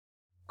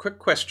quick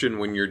question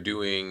when you're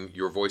doing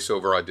your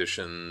voiceover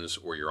auditions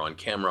or your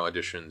on-camera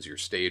auditions, your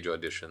stage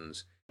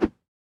auditions.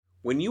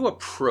 When you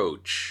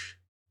approach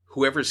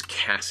whoever's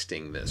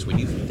casting this, when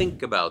you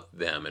think about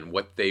them and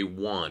what they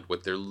want,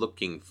 what they're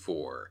looking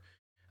for,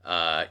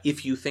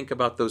 if you think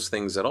about those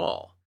things at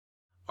all,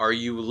 are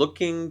you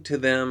looking to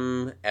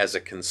them as a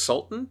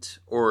consultant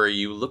or are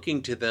you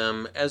looking to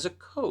them as a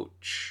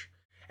coach?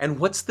 And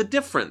what's the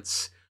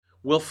difference?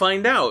 We'll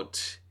find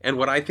out, and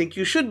what I think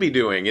you should be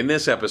doing in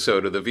this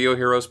episode of the VO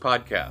Heroes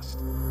podcast.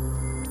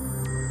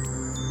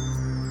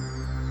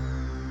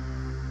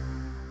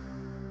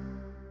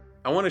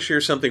 I want to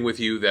share something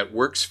with you that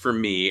works for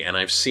me and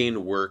I've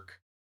seen work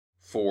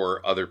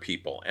for other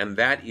people, and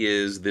that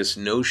is this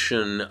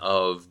notion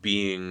of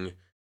being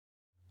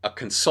a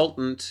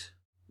consultant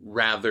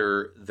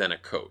rather than a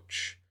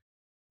coach.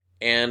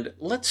 And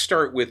let's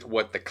start with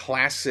what the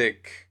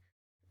classic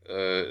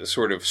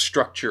sort of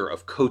structure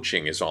of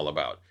coaching is all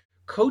about.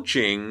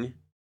 Coaching,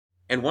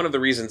 and one of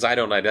the reasons I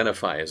don't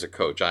identify as a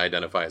coach, I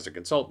identify as a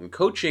consultant.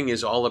 Coaching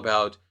is all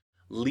about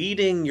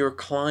leading your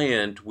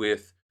client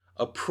with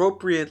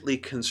appropriately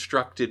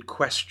constructed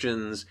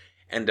questions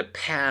and a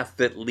path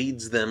that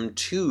leads them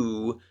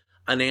to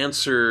an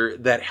answer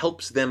that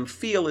helps them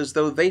feel as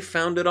though they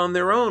found it on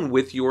their own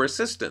with your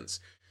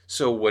assistance.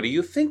 So what do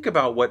you think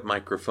about what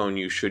microphone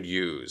you should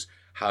use?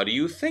 How do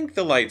you think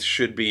the lights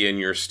should be in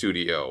your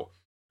studio?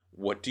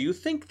 What do you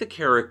think the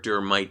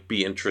character might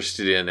be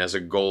interested in as a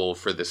goal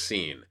for the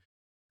scene?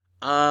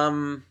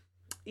 So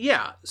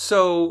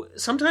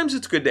sometimes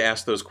it's good to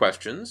ask those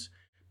questions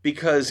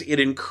because it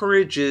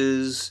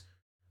encourages,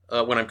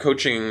 when I'm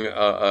coaching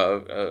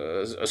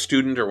a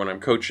student or when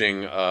I'm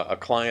coaching a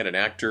client, an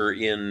actor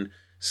in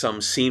some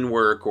scene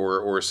work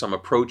or some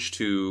approach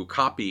to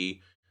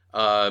copy,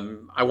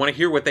 I want to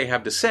hear what they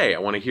have to say. I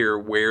want to hear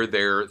where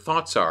their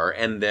thoughts are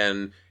and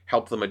then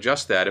help them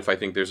adjust that if I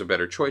think there's a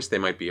better choice they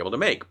might be able to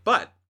make.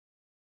 But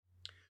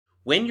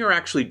when you're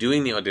actually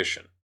doing the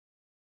audition,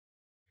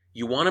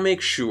 you want to make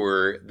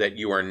sure that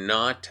you are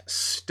not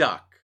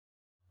stuck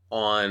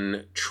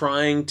on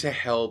trying to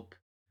help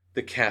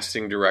the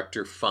casting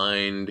director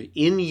find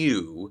in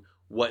you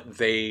what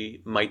they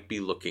might be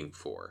looking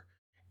for.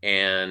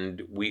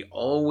 And we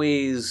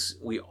always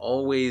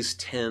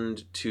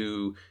tend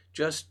to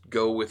just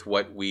go with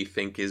what we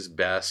think is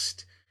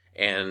best.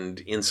 And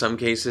in some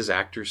cases,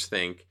 actors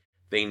think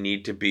they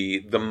need to be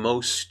the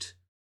most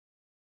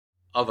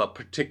of a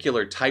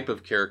particular type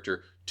of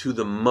character to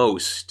the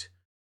most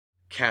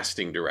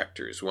casting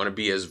directors. We want to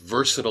be as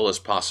versatile as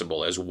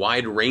possible, as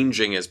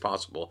wide-ranging as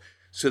possible,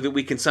 so that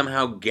we can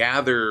somehow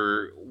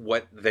gather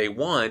what they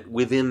want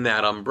within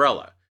that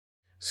umbrella.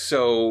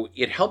 So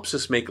it helps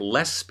us make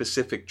less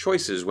specific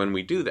choices when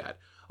we do that.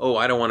 Oh,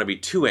 I don't want to be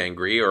too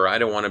angry, or I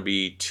don't want to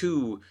be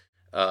too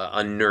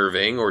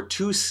unnerving, or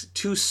too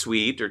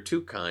sweet, or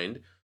too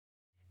kind.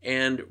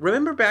 And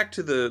remember back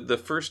to the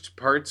first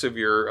parts of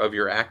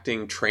your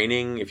acting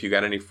training, if you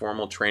got any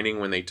formal training,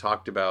 when they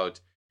talked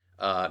about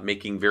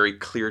making very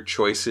clear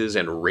choices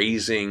and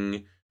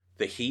raising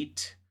the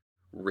heat,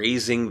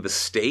 raising the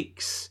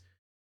stakes,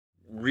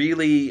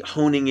 really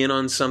honing in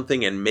on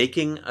something and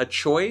making a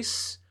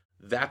choice.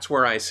 That's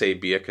where I say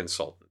be a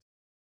consultant.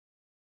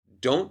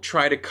 Don't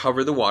try to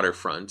cover the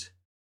waterfront.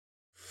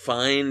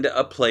 Find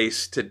a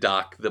place to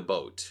dock the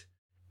boat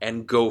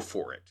and go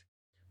for it.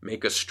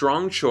 Make a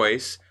strong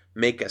choice,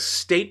 make a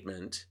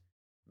statement,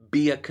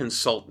 be a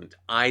consultant.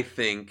 I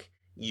think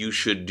you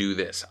should do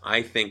this.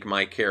 I think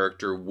my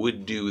character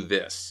would do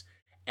this.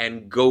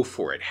 And go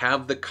for it.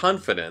 Have the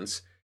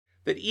confidence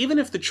that even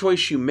if the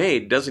choice you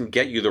made doesn't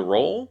get you the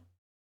role,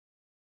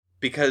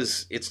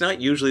 because it's not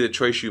usually the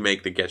choice you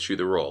make that gets you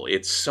the role.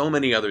 It's so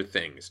many other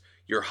things.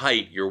 Your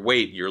height, your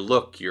weight, your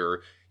look,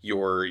 your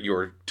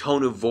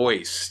tone of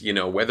voice,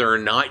 whether or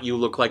not you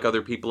look like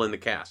other people in the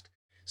cast.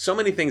 So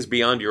many things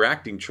beyond your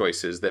acting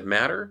choices that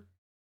matter.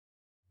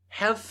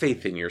 Have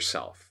faith in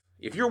yourself.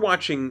 If you're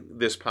watching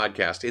this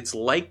podcast, it's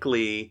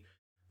likely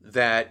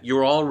that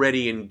you're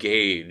already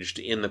engaged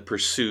in the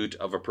pursuit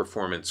of a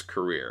performance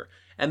career.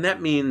 And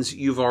that means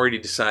you've already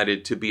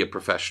decided to be a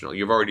professional.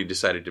 You've already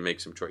decided to make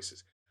some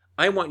choices.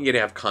 I want you to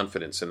have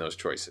confidence in those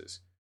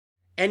choices.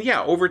 And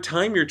yeah, over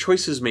time, your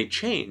choices may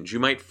change. You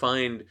might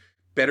find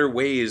better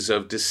ways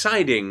of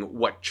deciding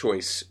what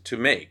choice to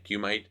make. You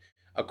might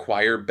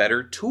acquire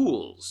better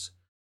tools.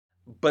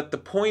 But the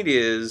point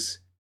is,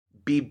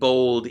 be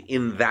bold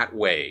in that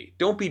way.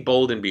 Don't be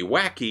bold and be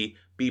wacky.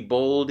 Be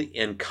bold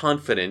and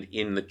confident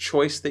in the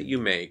choice that you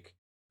make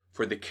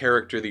for the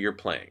character that you're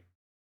playing.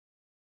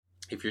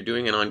 If you're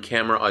doing an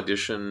on-camera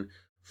audition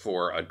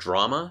for a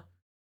drama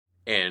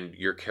and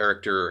your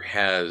character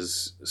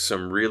has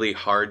some really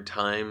hard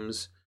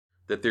times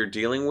that they're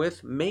dealing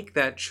with, make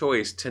that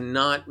choice to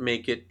not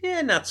make it,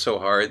 not so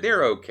hard.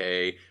 They're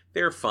okay.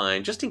 They're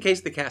fine. Just in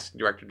case the casting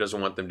director doesn't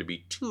want them to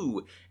be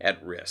too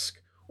at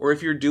risk. Or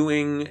if you're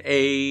doing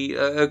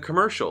a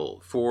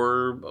commercial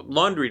for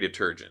laundry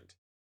detergent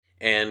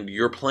and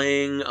you're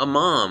playing a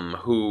mom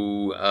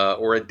who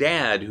or a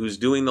dad who's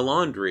doing the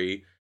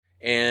laundry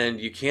and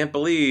you can't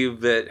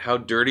believe that how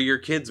dirty your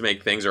kids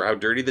make things or how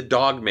dirty the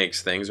dog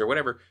makes things or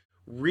whatever.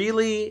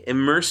 Really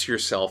immerse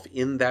yourself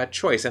in that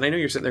choice. And I know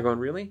you're sitting there going,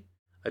 really?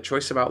 A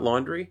choice about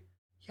laundry?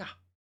 Yeah,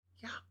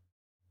 yeah,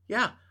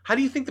 yeah. How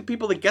do you think the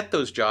people that get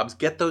those jobs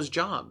get those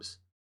jobs?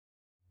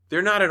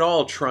 They're not at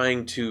all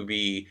trying to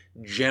be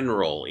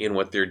general in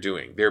what they're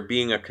doing. They're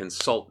being a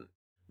consultant.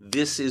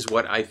 This is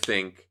what I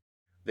think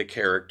the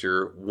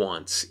character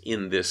wants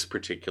in this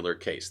particular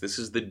case. This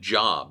is the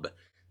job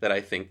that I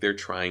think they're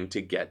trying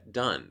to get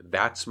done.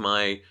 That's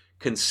my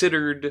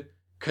considered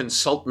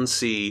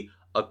consultancy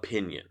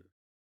opinion.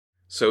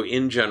 So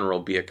in general,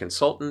 be a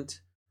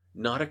consultant,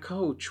 not a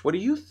coach. What do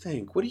you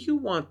think? What do you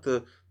want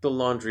the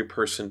laundry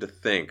person to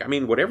think? I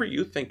mean, whatever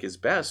you think is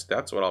best,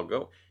 that's what I'll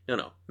go.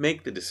 No,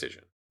 make the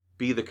decision.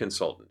 Be the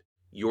consultant.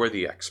 You're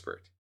the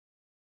expert.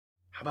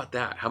 How about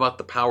that? How about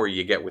the power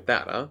you get with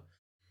that, huh?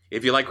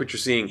 If you like what you're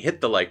seeing,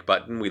 hit the like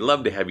button. We'd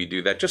love to have you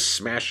do that. Just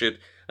smash it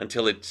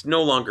until it's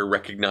no longer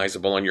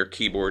recognizable on your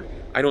keyboard.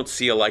 I don't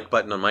see a like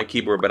button on my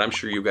keyboard, but I'm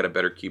sure you've got a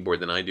better keyboard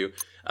than I do.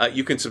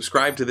 You can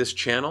subscribe to this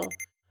channel.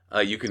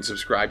 You can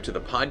subscribe to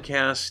the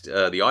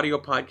podcast, the audio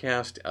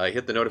podcast.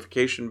 Hit the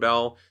notification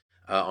bell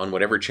on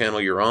whatever channel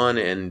you're on,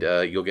 and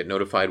you'll get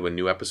notified when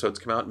new episodes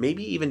come out.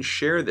 Maybe even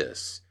share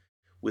this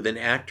with an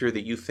actor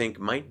that you think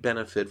might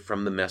benefit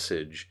from the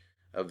message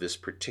of this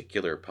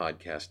particular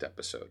podcast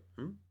episode.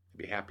 I'd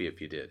be happy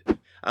if you did.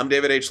 I'm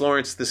David H.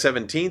 Lawrence, the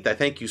 17th. I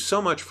thank you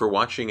so much for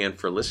watching and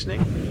for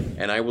listening,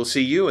 and I will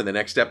see you in the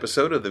next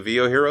episode of the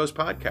VO Heroes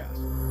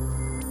podcast.